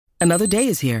Another day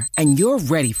is here, and you're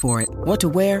ready for it. What to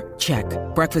wear? Check.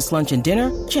 Breakfast, lunch, and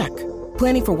dinner? Check.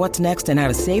 Planning for what's next and how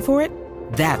to save for it?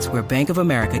 That's where Bank of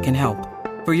America can help.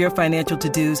 For your financial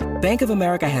to-dos, Bank of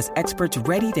America has experts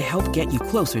ready to help get you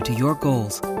closer to your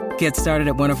goals. Get started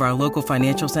at one of our local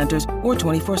financial centers or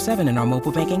 24/7 in our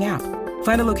mobile banking app.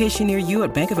 Find a location near you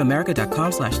at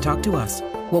bankofamerica.com/talktous.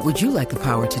 What would you like the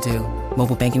power to do?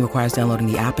 Mobile banking requires downloading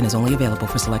the app and is only available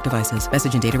for select devices.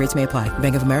 Message and data rates may apply.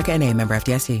 Bank of America N.A., member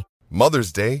FDIC.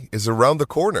 Mother's Day is around the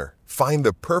corner. Find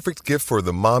the perfect gift for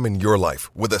the mom in your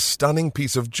life with a stunning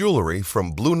piece of jewelry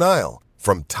from Blue Nile.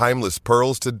 From timeless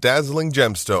pearls to dazzling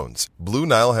gemstones, Blue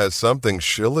Nile has something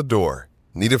she'll adore.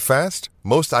 Need it fast?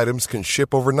 Most items can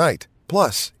ship overnight.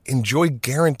 Plus, enjoy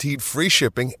guaranteed free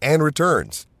shipping and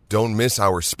returns. Don't miss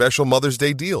our special Mother's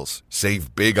Day deals.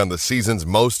 Save big on the season's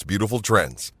most beautiful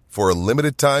trends. For a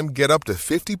limited time, get up to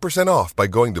 50% off by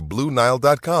going to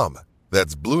BlueNile.com.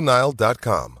 That's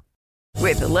BlueNile.com.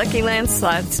 With the Lucky Land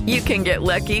Slots, you can get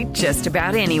lucky just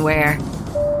about anywhere.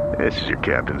 This is your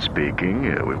captain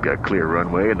speaking. We've got clear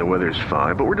runway and the weather's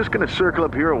fine, but we're just going to circle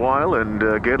up here a while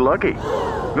and get lucky.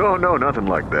 No, nothing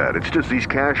like that. It's just these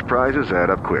cash prizes add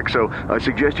up quick. So I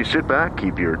suggest you sit back,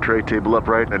 keep your tray table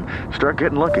upright, and start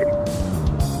getting lucky.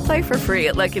 Play for free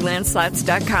at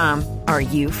LuckyLandSlots.com. Are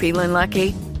you feeling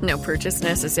lucky? No purchase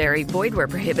necessary. Void where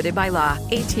prohibited by law.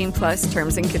 18+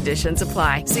 terms and conditions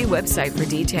apply. See website for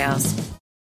details.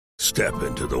 Step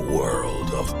into the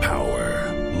world of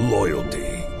power, loyalty,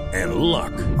 and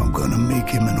luck. I'm gonna make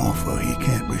him an offer he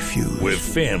can't refuse. With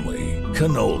family,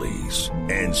 cannolis,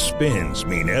 and spins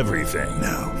mean everything.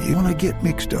 Now, you wanna get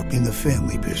mixed up in the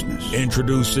family business.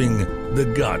 Introducing The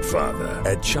Godfather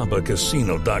at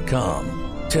ChumbaCasino.com.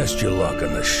 Test your luck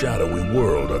in the shadowy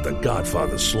world of The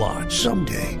Godfather slot.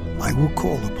 Someday, I will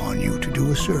call upon you to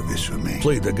do a service for me.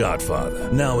 Play The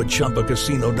Godfather, now at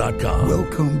ChumbaCasino.com.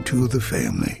 Welcome to the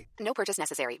family. No purchase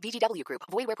necessary. VGW Group.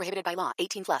 Void where prohibited by law.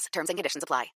 18+. Terms and conditions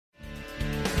apply.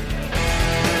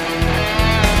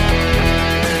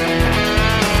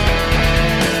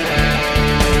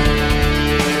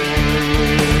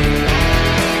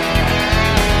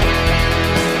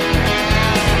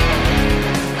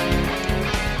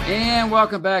 And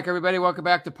welcome back, everybody. Welcome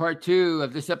back to part 2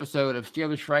 of this episode of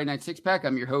Steelers Friday Night Six Pack.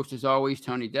 I'm your host, as always,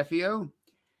 Tony Defio.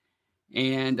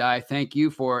 And I thank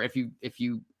you for if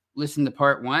you listened to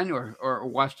part 1 or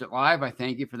watched it live. I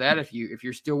thank you for that. If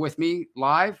you're still with me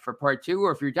live for part 2,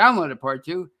 or if you're downloaded part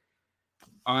 2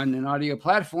 on an audio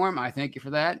platform, I thank you for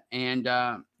that. And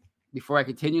before I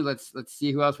continue, let's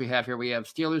see who else we have here. We have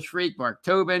Steelers Freak, Mark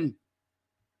Tobin,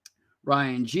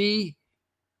 Ryan G.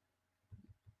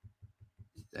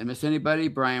 Did I miss anybody?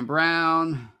 Brian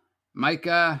Brown,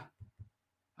 Micah.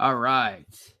 All right.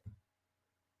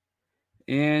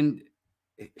 And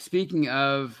speaking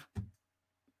of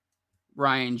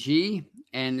Ryan G,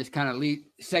 and this kind of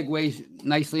segues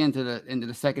nicely into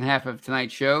the second half of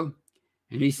tonight's show.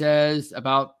 And he says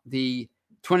about the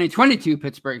 2022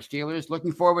 Pittsburgh Steelers,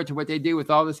 looking forward to what they do with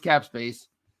all this cap space.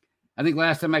 I think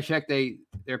last time I checked,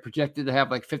 they're projected to have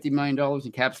like $50 million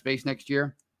in cap space next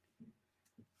year.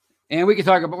 And we're going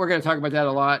to talk about that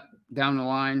a lot down the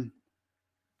line.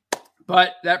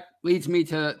 But that leads me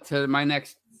to my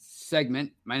next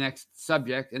segment, my next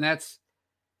subject. And that's,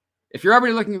 if you're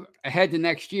already looking ahead to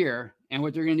next year and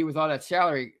what they're going to do with all that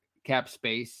salary cap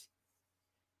space,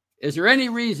 is there any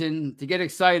reason to get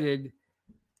excited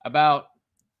about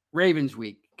Ravens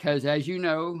Week? Because as you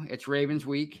know, it's Ravens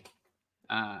Week.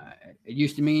 It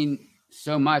used to mean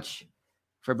so much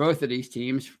for both of these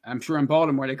teams. I'm sure in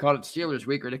Baltimore they called it Steelers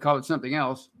Week, or they call it something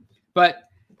else. But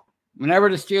whenever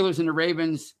the Steelers and the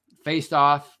Ravens faced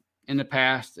off in the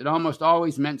past, it almost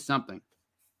always meant something.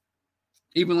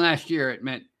 Even last year, it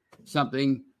meant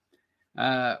something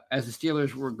as the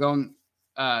Steelers were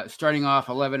starting off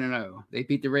 11-0. They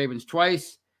beat the Ravens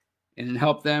twice and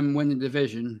helped them win the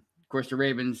division. Of course, the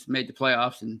Ravens made the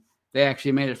playoffs, and they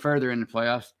actually made it further in the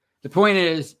playoffs. The point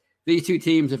is, these two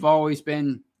teams have always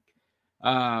been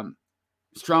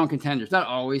strong contenders. Not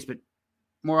always, but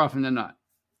more often than not.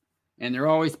 And they're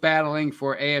always battling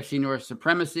for AFC North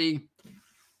supremacy.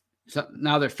 So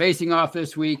now they're facing off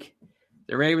this week.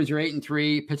 The Ravens are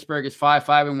 8-3. Pittsburgh is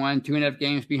 5-5-1, 2.5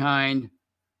 games behind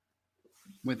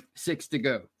with 6 to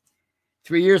go.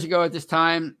 3 years ago at this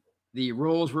time, the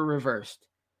roles were reversed.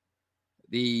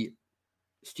 The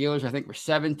Steelers, I think, were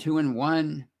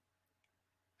 7-2-1,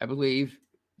 I believe.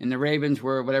 And the Ravens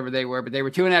were whatever they were, but they were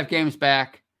 2.5 games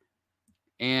back.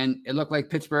 And it looked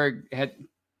like Pittsburgh had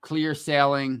clear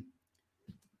sailing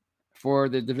for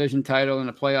the division title and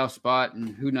a playoff spot and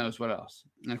who knows what else.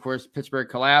 And, of course, Pittsburgh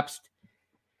collapsed.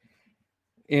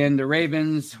 And the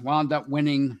Ravens wound up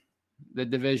winning the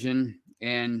division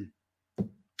and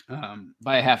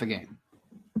by a half a game.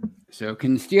 So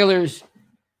can the Steelers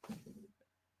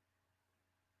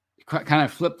kind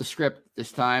of flip the script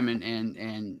this time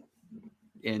and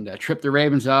trip the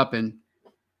Ravens up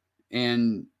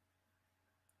and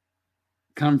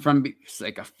come from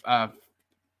like a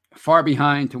far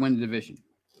behind to win the division?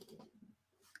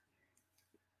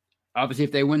 Obviously,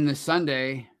 if they win this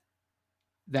Sunday,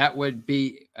 that would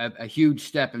be a huge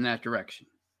step in that direction.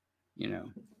 You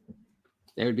know,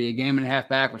 there would be a game and a half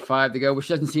back with 5 to go, which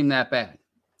doesn't seem that bad.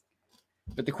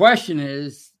 But the question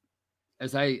is,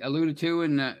 as I alluded to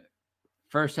in the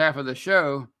first half of the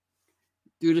show,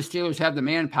 do the Steelers have the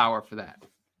manpower for that?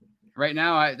 Right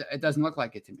now, it doesn't look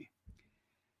like it to me.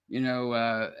 You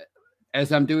know,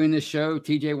 as I'm doing this show,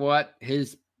 TJ Watt,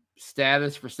 his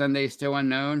status for Sunday is still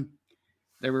unknown.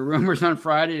 There were rumors on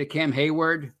Friday that Cam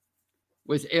Hayward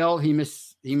was ill. He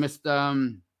missed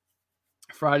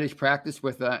Friday's practice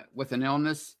with an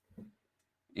illness.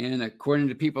 And according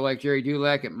to people like Jerry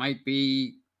Dulac, it might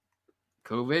be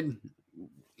COVID.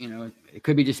 You know, it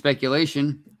could be just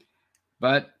speculation,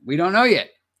 but we don't know yet.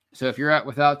 So if you're out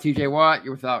without TJ Watt,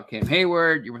 you're without Cam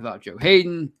Hayward, you're without Joe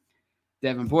Hayden.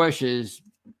 Devin Bush is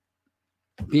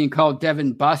being called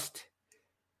Devin Bust.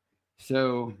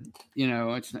 So, you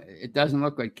know, it doesn't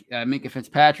look like Minkah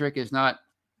Fitzpatrick is not.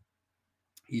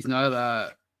 He's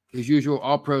not his usual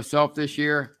All-Pro self this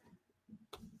year.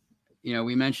 You know,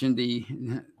 we mentioned the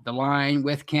line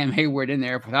with Cam Hayward in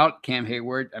there. Without Cam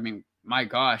Hayward, I mean, my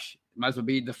gosh, it might as well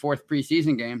be the 4th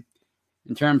preseason game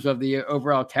in terms of the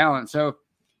overall talent. So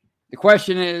the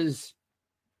question is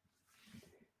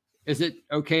it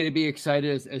okay to be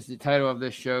excited, as the title of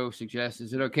this show suggests?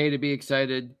 Is it okay to be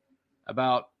excited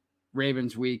about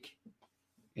Ravens week?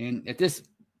 And at this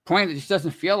point, it just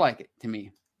doesn't feel like it to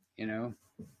me, you know.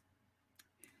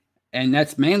 And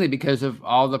that's mainly because of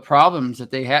all the problems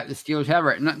that the Steelers have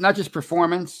right now. Not just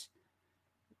performance.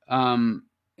 And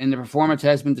the performance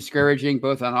has been discouraging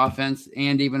both on offense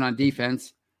and even on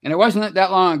defense. And it wasn't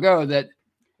that long ago that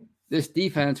this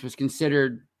defense was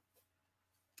considered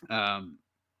on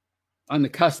the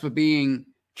cusp of being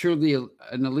truly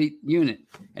an elite unit.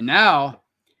 And now,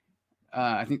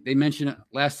 I think they mentioned it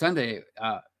last Sunday,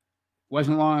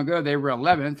 wasn't long ago, they were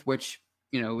 11th, which,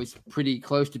 you know, was pretty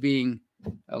close to being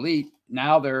elite.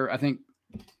 Now they're, I think,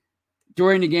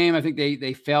 during the game, I think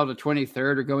they fell to 23rd,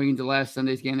 or going into last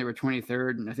Sunday's game, they were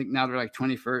 23rd. And I think now they're like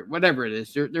 21st, whatever it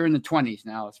is. They're in the 20s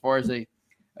now as far as an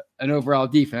overall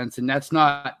defense. And that's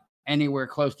not anywhere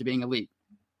close to being elite.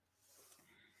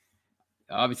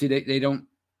 Obviously,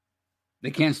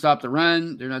 they can't stop the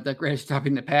run. They're not that great at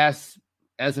stopping the pass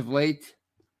as of late.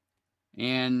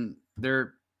 And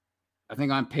they're, I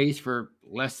think, on pace for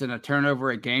less than a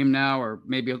turnover a game now, or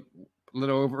maybe a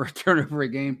little over a turnover a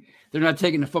game. They're not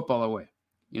taking the football away,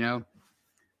 you know.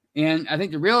 And I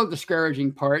think the real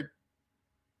discouraging part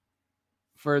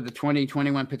for the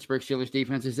 2021 Pittsburgh Steelers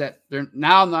defense is that they're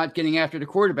now not getting after the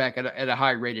quarterback at a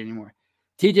high rate anymore.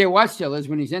 TJ Watt still is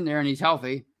when he's in there and he's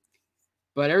healthy.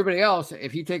 But everybody else,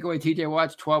 if you take away TJ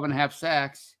Watt's 12.5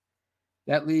 sacks,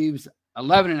 that leaves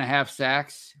 11.5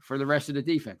 sacks for the rest of the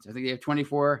defense. I think they have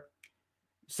 24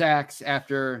 sacks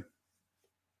after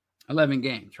 11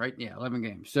 games, right? Yeah, 11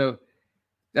 games. So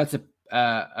that's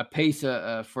a pace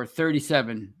for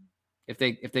 37 if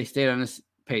they stayed on this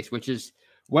pace, which is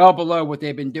well below what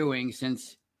they've been doing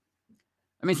since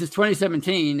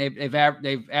 2017. They've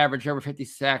averaged over 50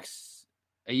 sacks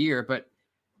a year, but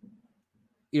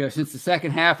you know, since the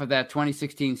second half of that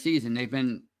 2016 season, they've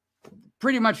been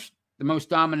pretty much the most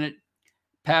dominant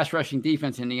pass rushing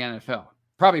defense in the NFL,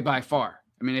 probably by far.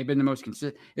 I mean, they've been the most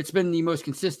consistent. It's been the most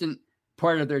consistent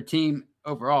part of their team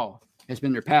overall has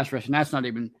been their pass rush, and that's not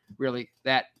even really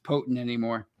that potent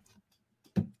anymore.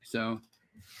 So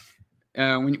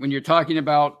when you're talking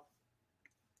about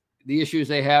the issues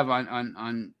they have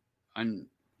on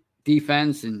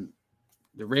defense, and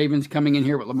the Ravens coming in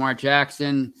here with Lamar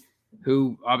Jackson,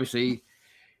 who obviously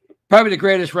probably the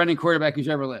greatest running quarterback who's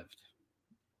ever lived.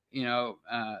 You know,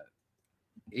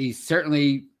 he's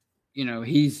certainly, you know,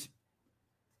 he's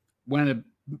when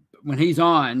he's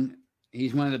on,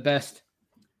 he's one of the best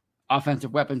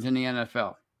offensive weapons in the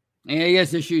NFL. And he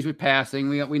has issues with passing.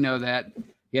 We know that.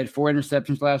 He had 4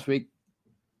 interceptions last week.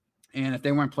 And if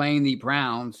they weren't playing the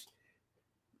Browns,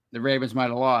 the Ravens might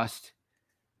have lost.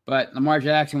 But Lamar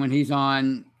Jackson, when he's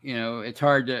on, you know, it's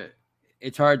hard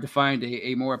to find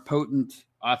a more potent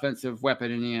offensive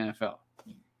weapon in the NFL.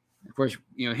 Of course,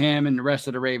 you know, him and the rest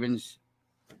of the Ravens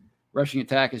rushing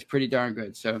attack is pretty darn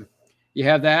good. So you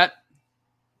have that.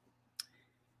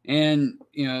 And,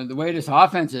 the way this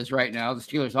offense is right now, the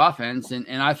Steelers offense, and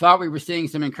I thought we were seeing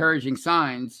some encouraging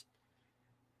signs,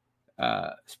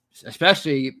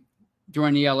 especially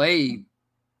during the LA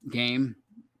game.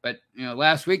 But,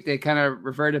 last week they kind of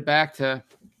reverted back to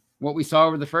what we saw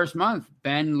over the first month.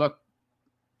 Ben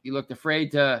looked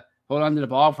afraid to hold on to the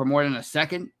ball for more than a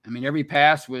second. I mean, every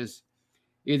pass was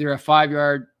either a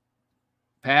 5-yard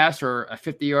pass or a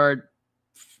 50-yard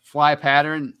fly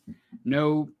pattern,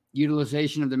 no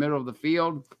utilization of the middle of the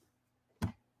field.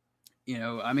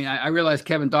 I realize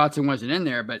Kevin Dotson wasn't in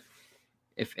there, but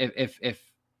if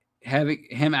having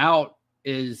him out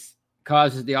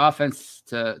causes the offense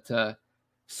to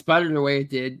sputter the way it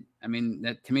did, I mean,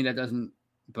 that to me, that doesn't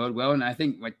bode well. And I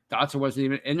think Dotson wasn't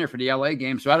even in there for the LA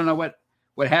game. So I don't know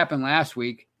what happened last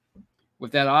week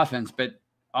with that offense, but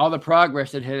all the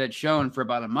progress that it had shown for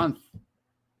about a month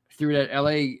through that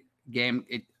LA game,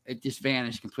 it just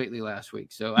vanished completely last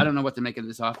week. So I don't know what to make of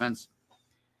this offense.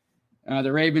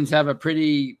 The Ravens have a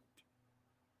pretty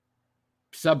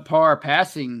subpar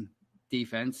passing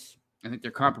defense. I think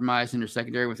they're compromised in their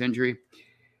secondary with injury.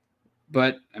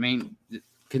 But, I mean,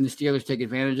 can the Steelers take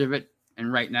advantage of it?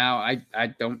 And right now, I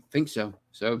don't think so.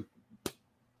 So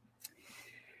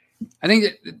I think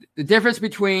that the difference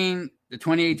between the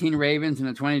 2018 Ravens and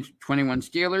the 2021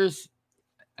 Steelers,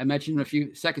 I mentioned a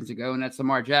few seconds ago, and that's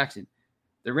Lamar Jackson.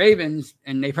 The Ravens,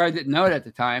 and they probably didn't know it at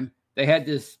the time, they had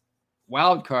this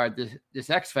wild card, this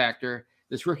X factor,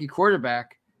 this rookie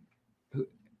quarterback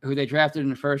who they drafted in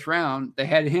the first round. They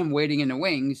had him waiting in the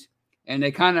wings, and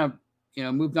they kind of,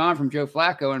 moved on from Joe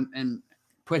Flacco and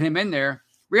put him in there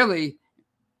really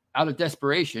out of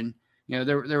desperation.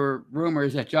 There were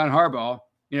rumors that John Harbaugh,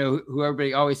 who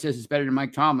everybody always says is better than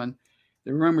Mike Tomlin,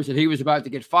 there were rumors that he was about to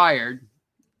get fired,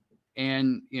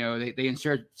 and, they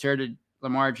inserted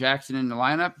Lamar Jackson in the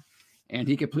lineup, and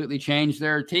he completely changed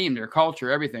their team, their culture,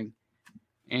 everything.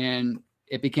 And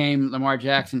it became Lamar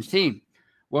Jackson's team.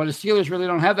 Well, the Steelers really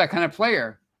don't have that kind of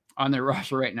player on their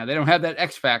roster right now. They don't have that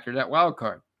X factor, that wild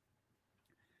card.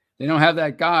 They don't have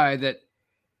that guy that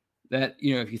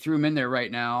if you threw him in there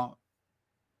right now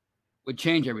would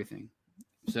change everything.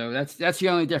 So that's the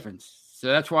only difference. So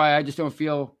that's why I just don't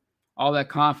feel all that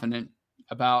confident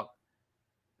about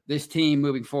this team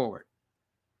moving forward.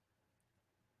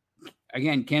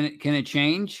 Again, can it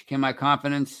change? Can my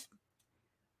confidence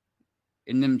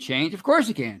in them change? Of course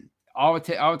it can. All it's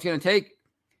going to take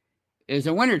is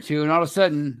a win or two, and all of a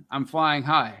sudden I'm flying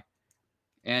high,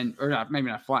 maybe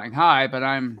not flying high, but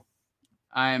I'm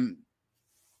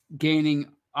gaining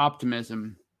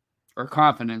optimism or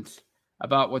confidence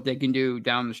about what they can do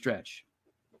down the stretch.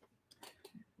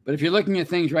 But if you're looking at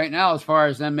things right now, as far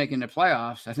as them making the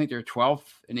playoffs, I think they're 12th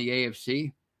in the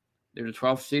AFC. They're the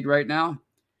 12th seed right now.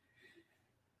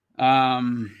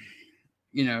 Tiebreakers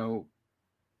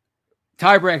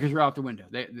are out the window.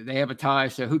 They have a tie,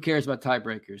 so who cares about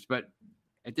tiebreakers? But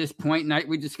at this point,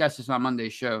 we discussed this on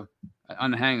Monday's show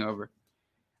on The Hangover.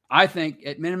 I think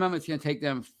at minimum it's going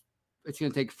to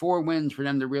take 4 wins for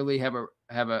them to really have a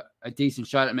decent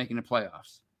shot at making the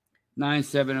playoffs.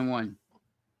 9-7-1.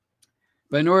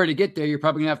 But in order to get there, you're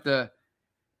probably going to have to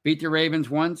beat the Ravens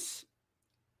once.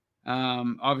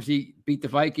 Obviously beat the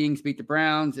Vikings, beat the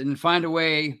Browns, and then find a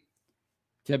way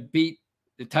to beat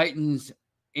the Titans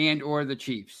and or the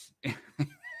Chiefs.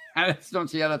 I just don't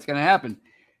see how that's going to happen.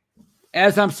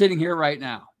 As I'm sitting here right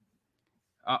now,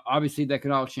 obviously that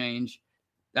can all change.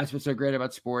 That's what's so great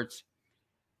about sports.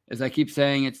 As I keep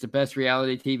saying, it's the best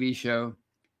reality TV show.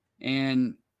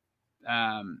 And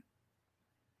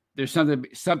there's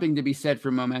something to be said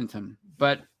for momentum.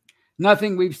 But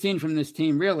nothing we've seen from this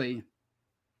team really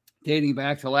dating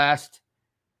back to last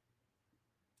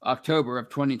October of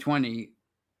 2020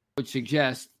 would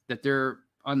suggest that they're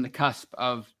on the cusp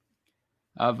of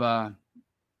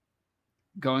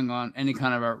going on any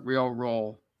kind of a real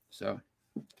roll. So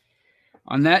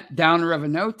on that downer of a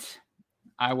note,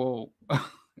 I will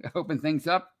open things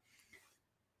up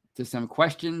to some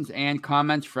questions and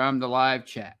comments from the live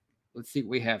chat. Let's see what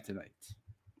we have tonight.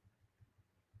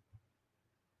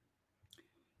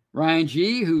 Ryan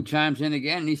G., who chimes in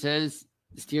again, he says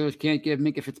the Steelers can't give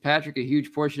Minkah Fitzpatrick a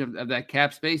huge portion of that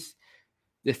cap space,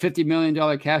 the $50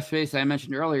 million cap space I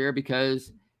mentioned earlier,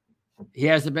 because he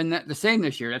hasn't been the same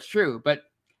this year. That's true. But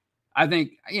I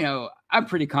think, I'm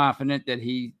pretty confident that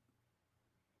he'll,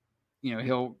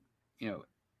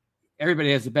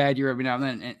 everybody has a bad year every now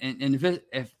and then. And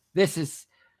if this is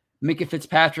Minkah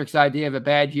Fitzpatrick's idea of a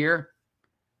bad year,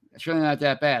 it's really not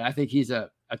that bad. I think he's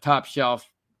a top shelf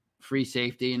free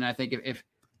safety. And I think if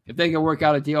they can work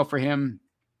out a deal for him,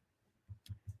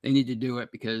 they need to do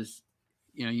it because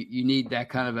you need that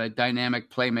kind of a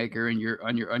dynamic playmaker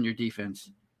on your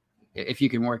defense if you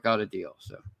can work out a deal.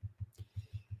 So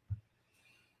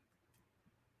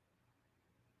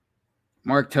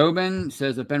Mark Tobin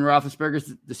says that Ben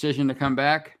Roethlisberger's decision to come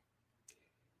back.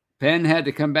 Ben had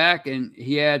to come back, and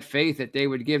he had faith that they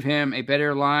would give him a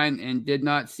better line and did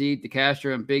not see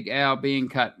DeCastro and Big Al being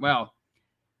cut. Well,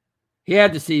 he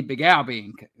had to see Big Al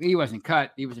being cut. He wasn't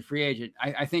cut. He was a free agent.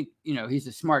 I think, he's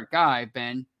a smart guy,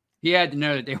 Ben. He had to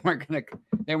know that they weren't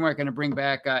going to bring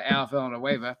back Al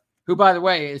Villanueva, who, by the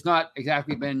way, has not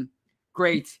exactly been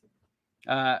great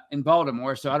in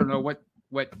Baltimore. So I don't know what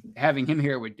having him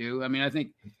here would do. I mean, I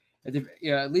think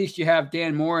at least you have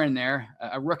Dan Moore in there,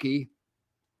 a rookie,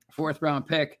 4th round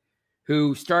pick,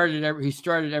 who started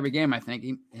every game. I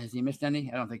think has he missed any?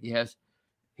 I don't think he has.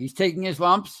 He's taking his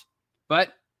lumps, but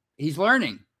he's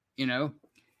learning. As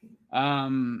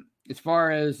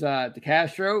far as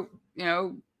DeCastro,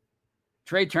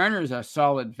 Trey Turner is a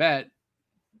solid vet.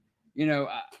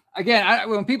 Again,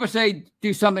 when people say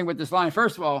do something with this line,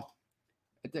 first of all,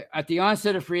 at the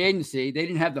onset of free agency, they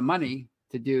didn't have the money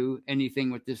to do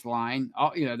anything with this line.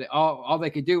 All they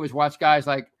could do was watch guys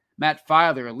like Matt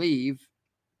Filer leave.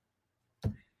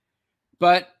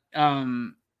 But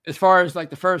as far as like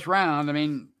the first round, I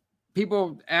mean,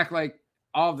 people act like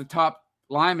all the top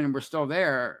linemen were still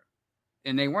there,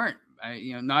 and they weren't.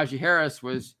 Najee Harris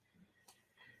was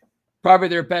probably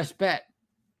their best bet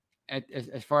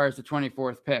as far as the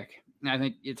 24th pick. And I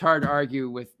think it's hard to argue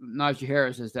with Najee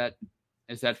Harris as that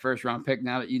first round pick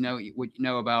now that what you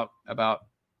know about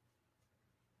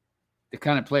the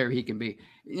kind of player he can be.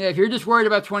 If you're just worried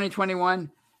about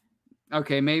 2021,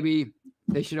 okay, maybe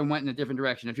they should have went in a different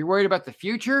direction. If you're worried about the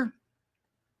future,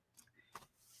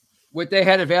 what they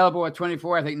had available at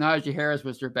 24, I think Najee Harris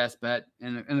was their best bet.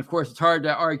 And of course, it's hard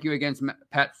to argue against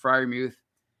Pat Freiermuth.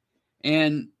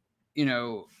 And,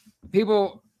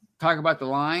 people talk about the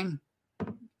line.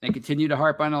 They continue to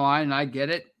harp on the line, and I get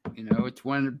it. It's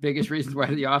one of the biggest reasons why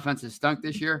the offense has stunk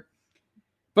this year.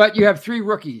 But you have 2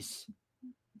 rookies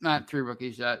and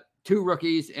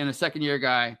a second-year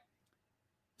guy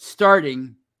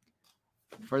starting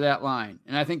for that line.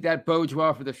 And I think that bodes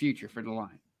well for the future for the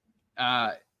line.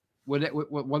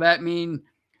 Will that mean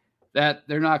that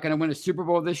they're not going to win a Super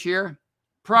Bowl this year?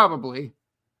 Probably.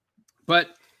 But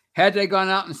had they gone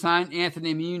out and signed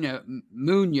Anthony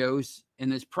Munoz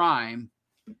in his prime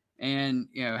and,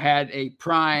 had a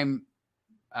prime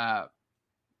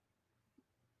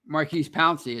Marquise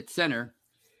Pouncey at center,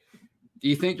 do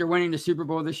you think they're winning the Super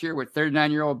Bowl this year with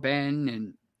 39-year-old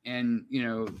Ben and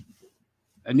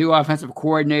a new offensive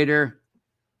coordinator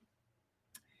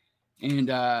and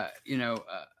a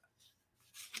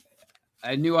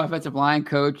new offensive line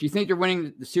coach? You think they're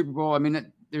winning the Super Bowl? I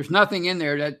mean, there's nothing in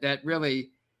there that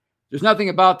really – there's nothing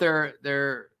about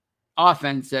their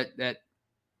offense that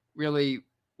really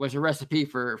was a recipe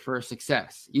for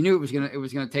success. You knew it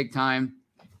was gonna take time,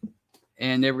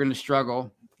 and they were going to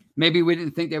struggle. Maybe we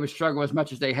didn't think they would struggle as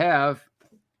much as they have,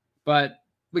 but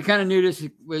we kind of knew this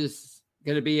was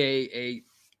going to be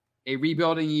a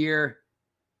rebuilding year,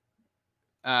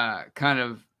 kind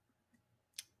of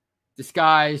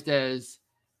disguised as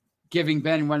giving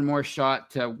Ben one more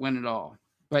shot to win it all.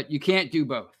 But you can't do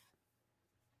both.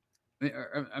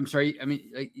 I'm sorry. I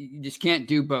mean, you just can't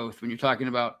do both when you're talking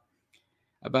about.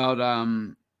 I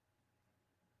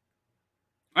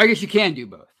guess you can do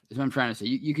both. Is what I'm trying to say.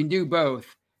 You can do both,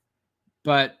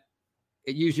 but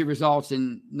it usually results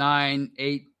in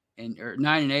 9-8 or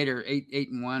 9-8 or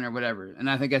 8-1 or whatever. And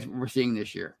I think that's what we're seeing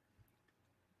this year.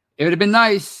 It would have been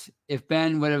nice if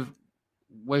Ben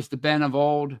was the Ben of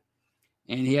old,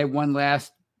 and he had one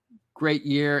last great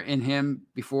year in him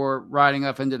before riding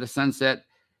off into the sunset.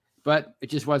 But it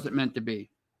just wasn't meant to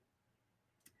be.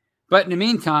 But in the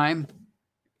meantime,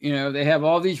 they have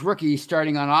all these rookies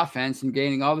starting on offense and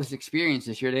gaining all this experience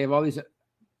this year. They have all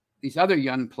these other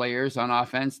young players on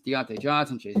offense: Deontay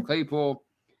Johnson, Chase Claypool,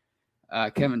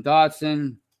 Kevin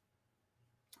Dotson.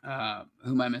 Who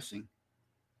am I missing?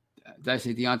 Did I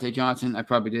say Deontay Johnson? I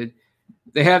probably did.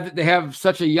 They have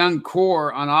such a young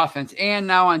core on offense and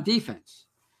now on defense.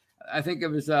 I think it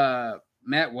was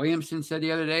Matt Williamson said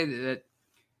the other day that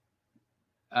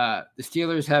the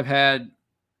Steelers have had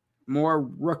more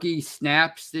rookie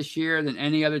snaps this year than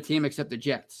any other team except the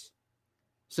Jets.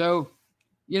 So,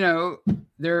 they're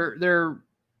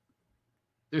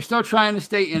still trying to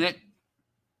stay in it,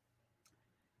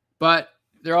 but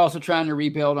they're also trying to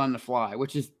rebuild on the fly,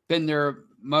 which has been their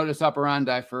modus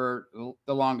operandi for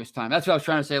the longest time. That's what I was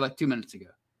trying to say like 2 minutes ago.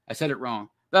 I said it wrong.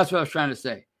 That's what I was trying to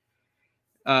say.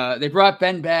 They brought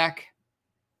Ben back.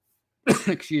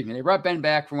 Excuse me. They brought Ben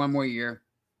back for one more year.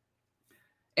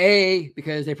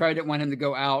 Because they probably didn't want him to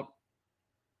go out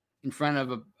in front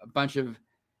of a bunch of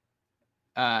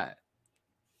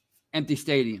empty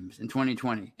stadiums in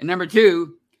 2020. And number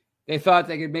two, they thought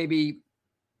they could maybe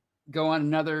go on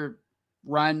another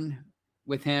run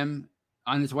with him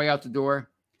on his way out the door.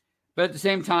 But at the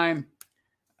same time,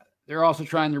 they're also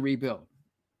trying to rebuild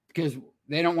because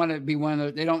they don't want to be one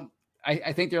of the,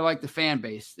 I think they're like the fan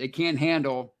base. They can't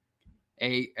handle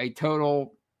a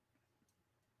total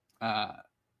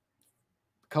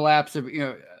collapse of,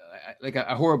 like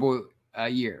a horrible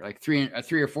year, like a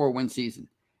 3 or 4 win season.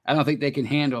 I don't think they can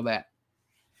handle that.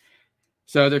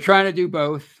 So they're trying to do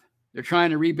both. They're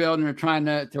trying to rebuild and they're trying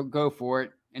to go for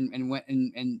it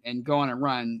and go on a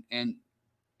run. And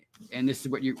this is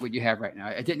what you have right now.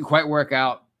 It didn't quite work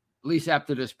out, at least up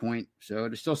to this point. So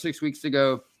there's still 6 weeks to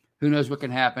go. Who knows what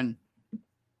can happen?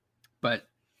 But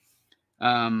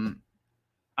I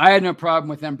had no problem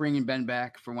with them bringing Ben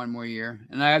back for 1 more year.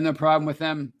 And I have no problem with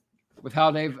them with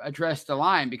how they've addressed the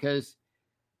line because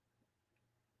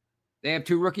they have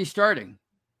 2 rookies starting.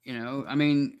 I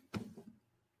mean,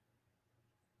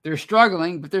 they're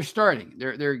struggling, but they're starting.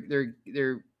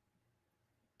 They're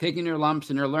taking their lumps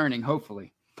and they're learning,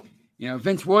 hopefully.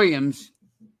 Vince Williams,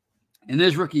 in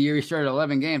his rookie year, he started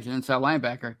 11 games as an inside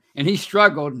linebacker, and he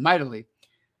struggled mightily.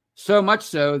 So much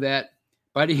so that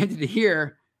by the end of the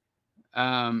year,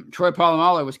 Troy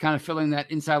Polamalu was kind of filling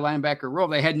that inside linebacker role.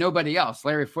 They had nobody else.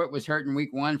 Larry Foote was hurt in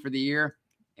week 1 for the year,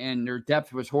 and their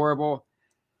depth was horrible.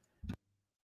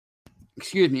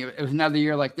 Excuse me. It was another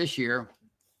year like this year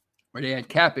where they had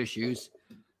cap issues.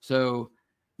 So,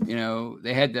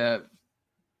 they had to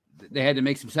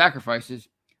make some sacrifices.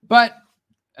 But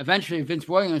eventually Vince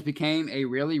Williams became a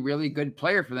really, really good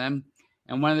player for them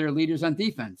and one of their leaders on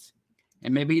defense.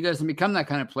 And maybe he doesn't become that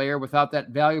kind of player without that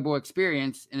valuable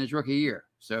experience in his rookie year.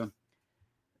 So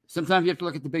sometimes you have to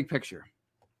look at the big picture.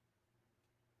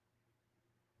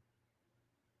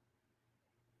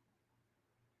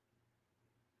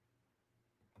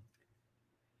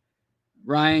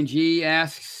 Ryan G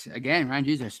asks, again, Ryan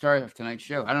G's a star of tonight's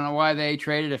show. I don't know why they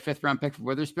traded a 5th-round pick for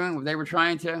Witherspoon. They were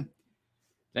trying to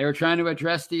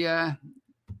address the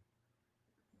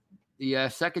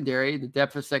secondary, the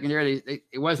depth of secondary.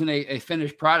 It wasn't a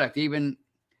finished product even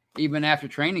after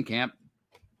training camp.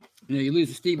 You lose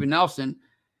to Steven Nelson,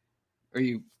 or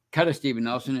you cut a Steven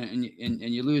Nelson, and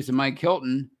you lose to Mike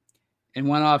Hilton in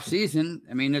one off season.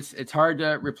 I mean, it's hard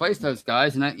to replace those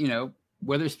guys. And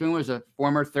Witherspoon was a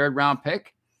former 3rd-round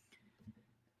pick,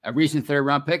 a recent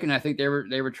 3rd-round pick, and I think they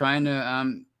were trying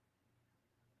to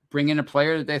bring in a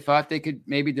player that they thought they could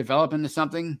maybe develop into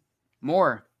something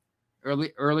more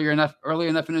early enough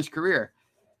in his career.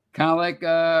 Kind of like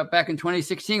back in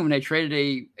 2016 when they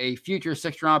traded a future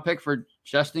 6th-round pick for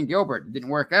Justin Gilbert. It didn't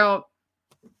work out,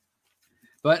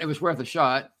 but it was worth a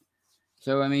shot.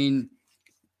 So, I mean,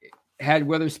 had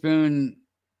Witherspoon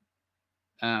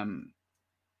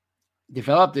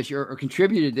developed this year or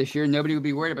contributed this year, nobody would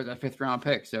be worried about that 5th-round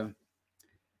pick. So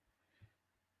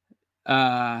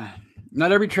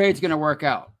not every trade's going to work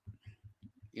out.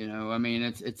 I mean,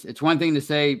 it's one thing to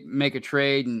say, make a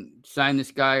trade and sign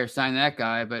this guy or sign that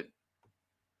guy, but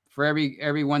for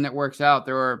every one that works out,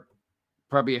 there are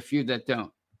probably a few that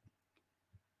don't.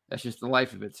 That's just the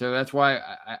life of it. So that's why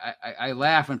I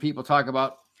laugh when people talk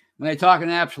about, when they talk in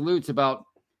absolutes about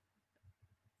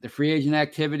the free agent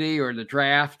activity or the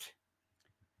draft,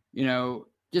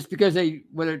 just because they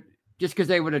would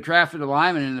have drafted a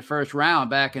lineman in the 1st round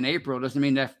back in April doesn't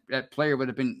mean that player would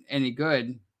have been any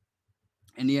good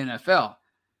in the NFL.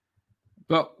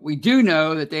 But we do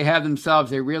know that they have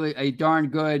themselves a darn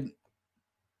good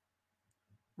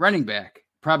running back,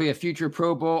 probably a future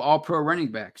Pro Bowl, all-pro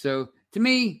running back. So to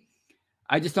me,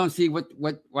 I just don't see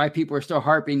why people are still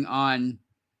harping on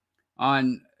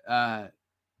the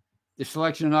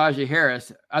selection of Najee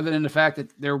Harris, other than the fact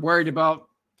that they're worried about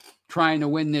trying to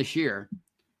win this year,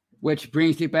 which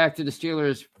brings me back to the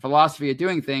Steelers' philosophy of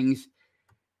doing things,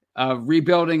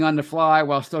 rebuilding on the fly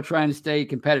while still trying to stay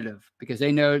competitive, because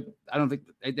they know, I don't think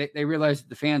they realize that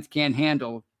the fans can't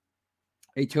handle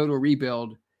a total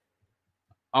rebuild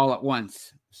all at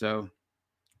once. So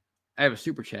I have a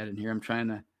super chat in here.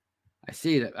 I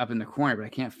see it up in the corner, but I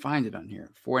can't find it on here.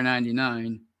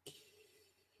 $4.99.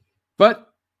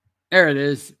 But there it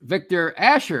is. Victor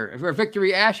Asher, or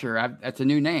Victory Asher. That's a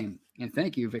new name. And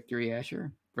thank you, Victory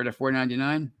Asher, for the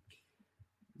 $4.99.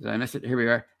 Did I miss it? Here we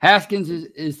are. Haskins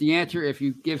is the answer if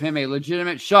you give him a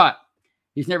legitimate shot.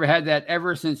 He's never had that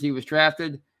ever since he was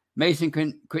drafted. Mason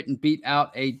couldn't beat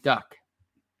out a duck.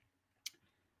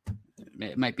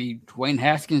 It might be Dwayne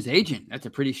Haskins' agent. That's a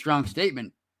pretty strong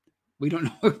statement. We don't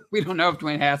know. We don't know if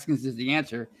Dwayne Haskins is the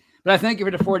answer, But I thank you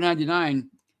for the $4.99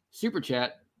 super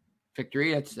chat,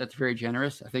 Victory. That's very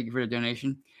generous. I thank you for the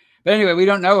donation. But anyway, we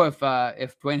don't know if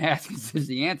Dwayne Haskins is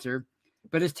the answer,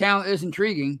 but his talent is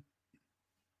intriguing.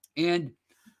 And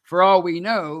for all we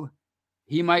know,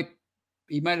 he might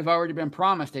have already been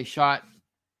promised a shot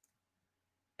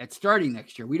at starting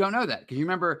next year. We don't know that because you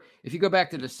remember, if you go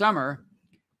back to the summer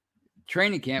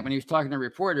training camp when he was talking to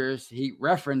reporters, he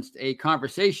referenced a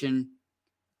conversation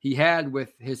he had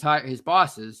with his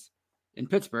bosses in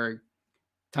Pittsburgh,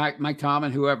 Mike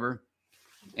Tomlin, whoever,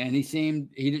 and he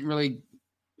didn't really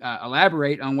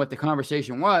elaborate on what the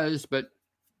conversation was, but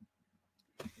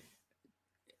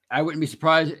I wouldn't be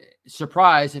surprised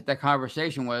if that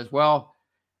conversation was, well,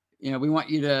 we want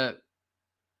you to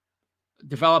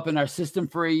develop in our system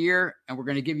for a year, and we're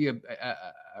going to give you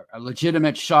a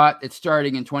legitimate shot at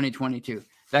starting in 2022.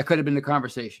 That could have been the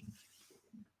conversation.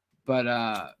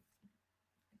 But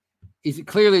he's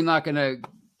clearly not going to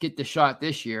get the shot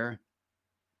this year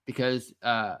because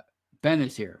Ben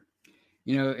is here.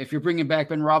 If you're bringing back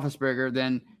Ben Roethlisberger,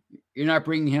 then you're not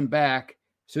bringing him back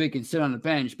so he can sit on the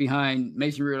bench behind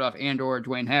Mason Rudolph and or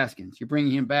Dwayne Haskins. You're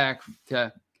bringing him back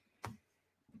to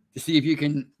see if you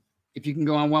can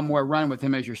go on one more run with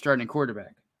him as your starting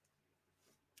quarterback.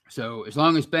 So as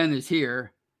long as Ben is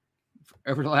here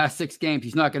over the last 6 games,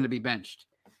 he's not going to be benched.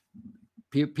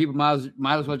 People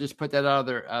might as well just put that out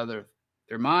of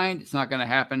their mind. It's not going to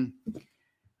happen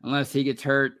unless he gets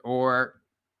hurt or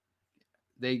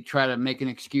they try to make an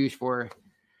excuse for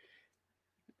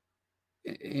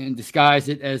and disguise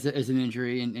it as an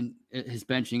injury and his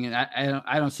benching. And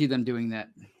I don't see them doing that.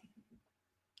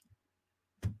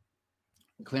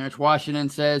 Clarence Washington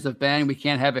says of Ben, we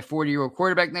can't have a 40-year-old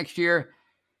quarterback next year.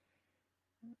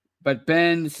 But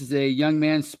Ben, this is a young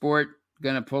man's sport,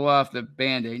 going to pull off the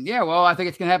Band-Aid. Yeah, well, I think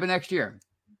it's going to happen next year.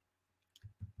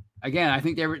 Again, I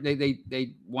think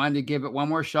they wanted to give it one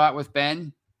more shot with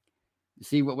Ben to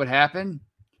see what would happen.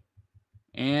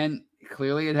 And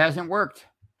clearly it hasn't worked.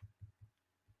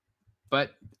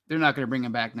 But they're not going to bring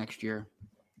him back next year.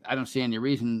 I don't see any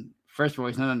reason. First of all,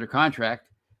 he's not under contract.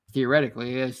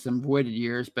 Theoretically, he has some voided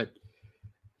years, but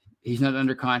he's not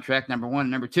under contract, number one.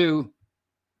 Number two,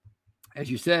 as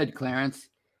you said, Clarence,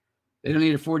 they don't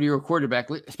need a 40-year-old quarterback,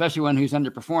 especially one who's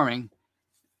underperforming.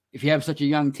 If you have such a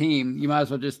young team, you might as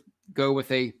well just go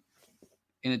in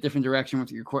a different direction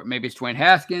with your court. Maybe it's Dwayne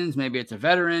Haskins, maybe it's a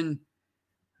veteran,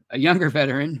 a younger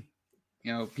veteran.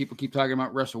 People keep talking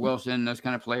about Russell Wilson, those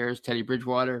kind of players, Teddy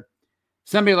Bridgewater,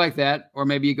 somebody like that, or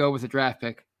maybe you go with a draft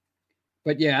pick.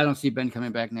 But yeah, I don't see Ben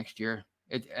coming back next year.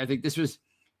 I think this was,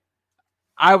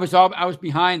 I was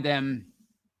behind them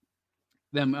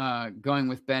going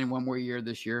with Ben one more year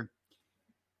this year.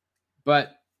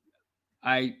 But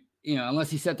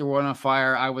unless he set the world on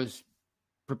fire, I was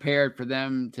prepared for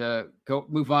them to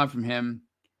move on from him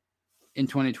in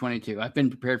 2022. I've been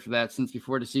prepared for that since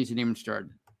before the season even started.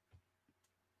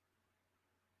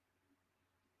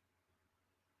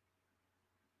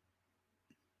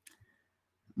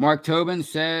 Mark Tobin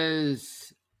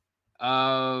says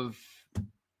of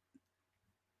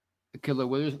Killer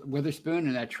Witherspoon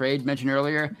and that trade mentioned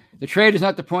earlier. The trade is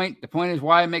not the point. The point is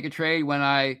why I make a trade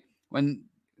when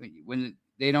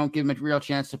they don't give him a real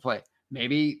chance to play.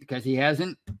 Maybe because he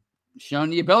hasn't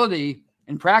shown the ability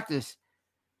in practice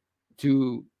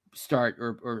to start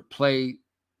or play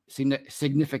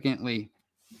significantly.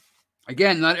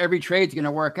 Again, not every trade's going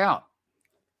to work out.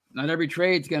 Not every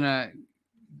trade's going to.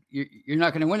 You're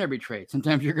not going to win every trade.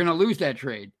 Sometimes you're going to lose that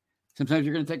trade. Sometimes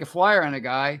you're going to take a flyer on a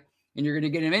guy and you're going to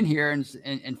get him in here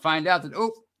and find out that,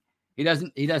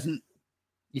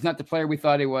 he's not the player we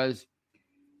thought he was.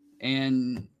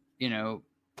 And,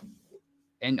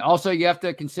 and also you have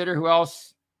to consider who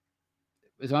else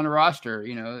is on the roster.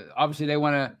 Obviously they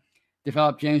want to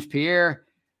develop James Pierre.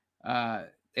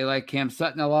 They like Cam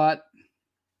Sutton a lot.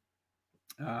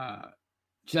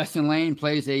 Justin Lane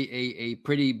plays a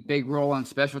pretty big role on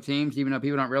special teams, even though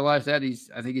people don't realize that.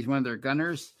 I think he's one of their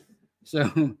gunners.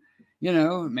 So,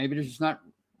 maybe he's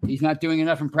not doing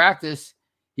enough in practice.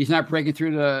 He's not breaking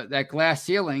through that glass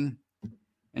ceiling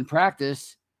in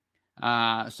practice.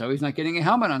 So he's not getting a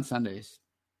helmet on Sundays.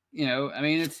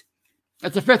 It's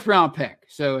a 5th round pick.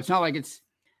 So it's not like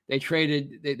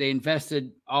they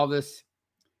invested all this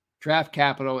draft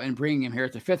capital in bringing him here.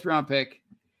 It's a 5th round pick.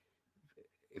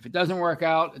 If it doesn't work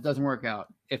out, it doesn't work out.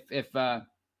 If they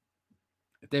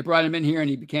brought him in here and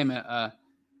he became a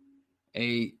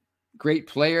great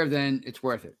player, then it's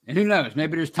worth it. And who knows?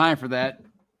 Maybe there's time for that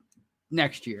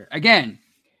next year. Again,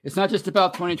 it's not just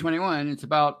about 2021. It's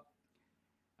about.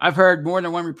 I've heard more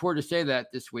than one reporter say that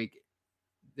this week.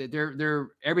 That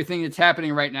they're everything that's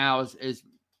happening right now is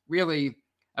really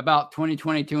about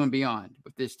 2022 and beyond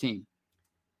with this team.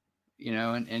 You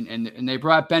know, and they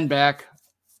brought Ben back.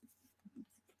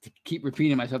 To keep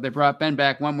repeating myself, they brought Ben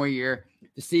back one more year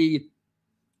to see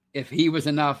if he was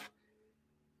enough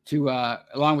to,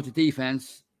 along with the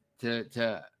defense,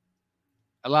 to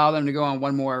allow them to go on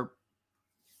one more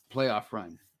playoff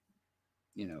run.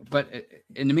 You know, but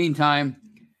in the meantime,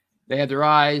 they have their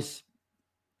eyes.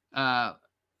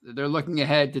 They're looking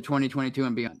ahead to 2022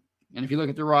 and beyond. And if you look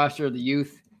at the roster, the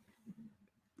youth,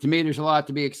 to me, there's a lot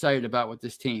to be excited about with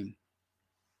this team.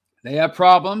 They have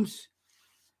problems.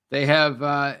 They have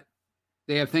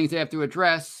things they have to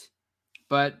address,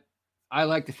 but I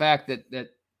like the fact that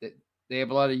they have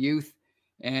a lot of youth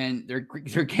and they're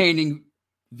gaining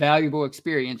valuable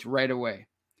experience right away.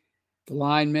 The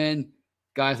linemen,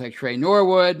 guys like Trey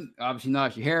Norwood, obviously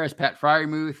Najee Harris, Pat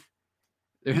Freiermuth.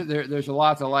 There's a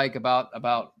lot to like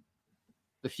about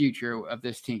the future of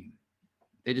this team.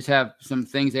 They just have some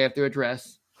things they have to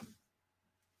address.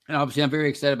 And obviously I'm very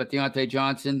excited about Deontay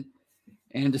Johnson.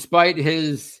 And despite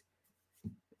his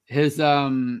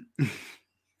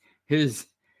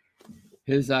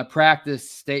practice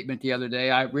statement the other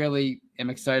day, I really am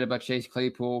excited about Chase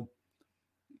Claypool.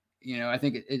 You know, I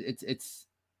think it's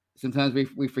sometimes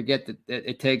we forget that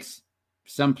it takes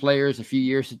some players a few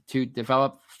years to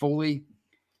develop fully.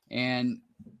 And,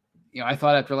 you know, I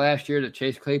thought after last year that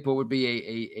Chase Claypool would be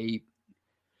a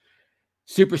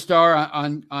superstar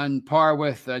on par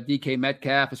with DK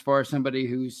Metcalf as far as somebody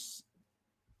who's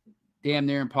damn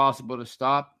near impossible to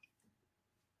stop.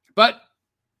 But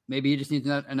maybe he just needs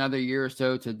another year or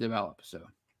so to develop. So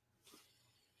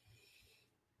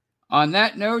on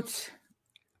that note,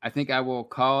 I think I will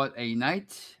call it a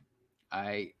night.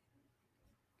 I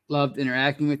loved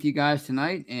interacting with you guys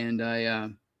tonight, and I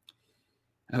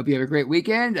hope you have a great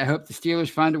weekend. I hope the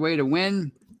Steelers find a way to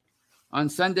win on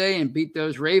Sunday and beat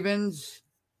those Ravens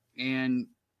and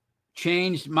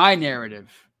change my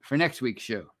narrative for next week's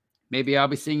show. Maybe I'll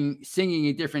be singing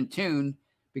a different tune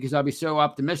because I'll be so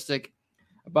optimistic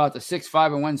about the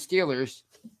 6-5-1 Steelers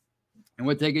and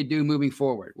what they could do moving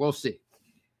forward. We'll see.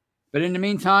 But in the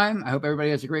meantime, I hope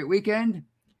everybody has a great weekend.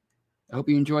 I hope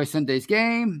you enjoy Sunday's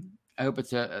game. I hope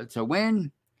it's a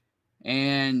win.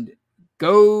 And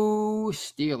go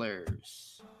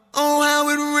Steelers. Oh, how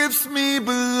it rips me,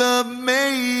 but love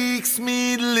makes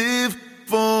me live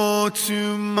for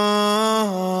tomorrow.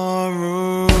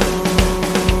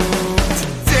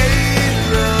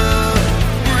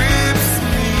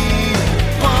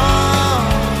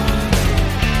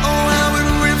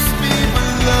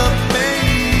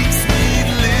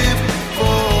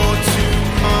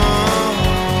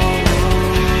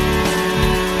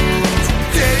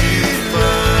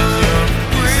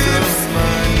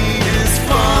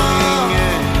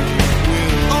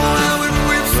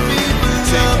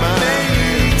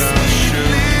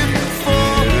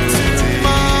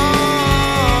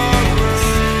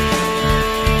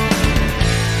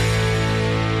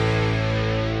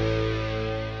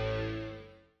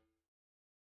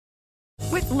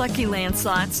 Lucky Land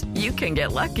Slots, you can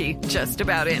get lucky just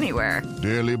about anywhere.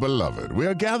 Dearly beloved, we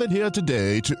are gathered here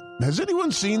today to... Has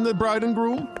anyone seen the bride and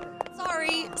groom?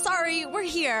 Sorry, we're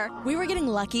here. We were getting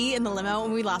lucky in the limo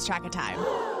and we lost track of time.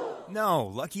 No,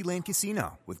 Lucky Land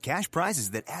Casino, with cash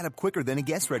prizes that add up quicker than a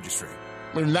guest registry.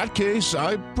 In that case,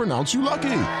 I pronounce you lucky.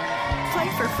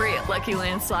 Play for free at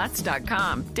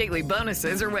LuckyLandSlots.com. Daily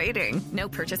bonuses are waiting. No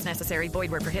purchase necessary. Void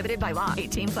where prohibited by law.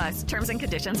 18+. Terms and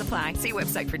conditions apply. See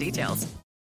website for details.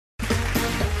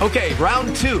 Okay,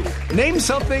 round two. Name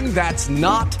something that's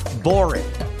not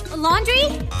boring. A laundry?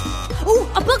 Ooh,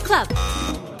 a book club.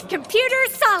 Computer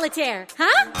solitaire,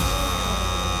 huh?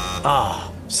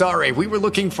 Ah, oh, sorry. We were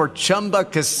looking for Chumba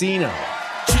Casino.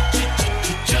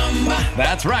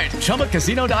 That's right.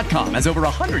 ChumbaCasino.com has over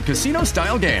 100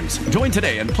 casino-style games. Join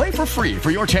today and play for free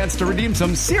for your chance to redeem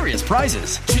some serious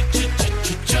prizes.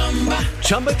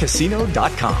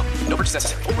 ChumbaCasino.com. No purchase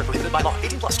necessary. Void where prohibited by law.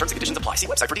 18+. Terms and conditions apply. See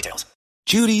website for details.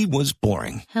 Judy was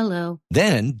boring. Hello.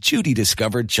 Then Judy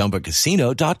discovered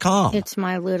ChumbaCasino.com. It's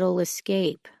my little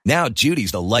escape. Now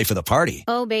Judy's the life of the party.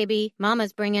 Oh, baby,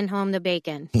 mama's bringing home the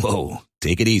bacon. Whoa,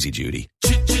 take it easy, Judy.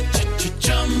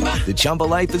 The Chumba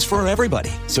life is for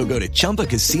everybody. So go to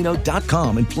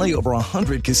ChumbaCasino.com and play over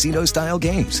 100 casino-style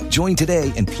games. Join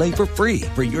today and play for free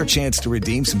for your chance to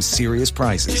redeem some serious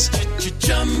prizes.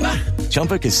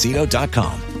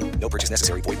 ChumbaCasino.com. No purchase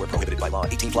necessary. Void where prohibited by law.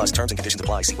 18+. Terms and conditions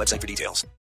apply. See website for details.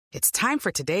 It's time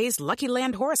for today's Lucky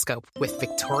Land horoscope with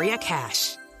Victoria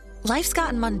Cash. Life's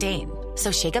gotten mundane,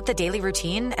 so shake up the daily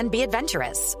routine and be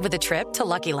adventurous with a trip to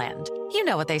Lucky Land. You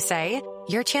know what they say.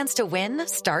 Your chance to win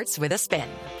starts with a spin.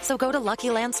 So go to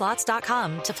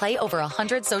LuckyLandSlots.com to play over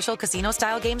 100 social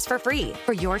casino-style games for free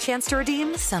for your chance to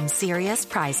redeem some serious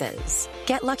prizes.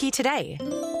 Get lucky today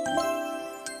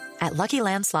at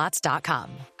LuckyLandSlots.com.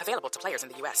 Available to players in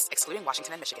the U.S., excluding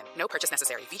Washington and Michigan. No purchase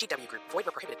necessary. VGW Group. Void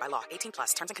where prohibited by law. 18+.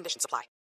 Terms and conditions apply.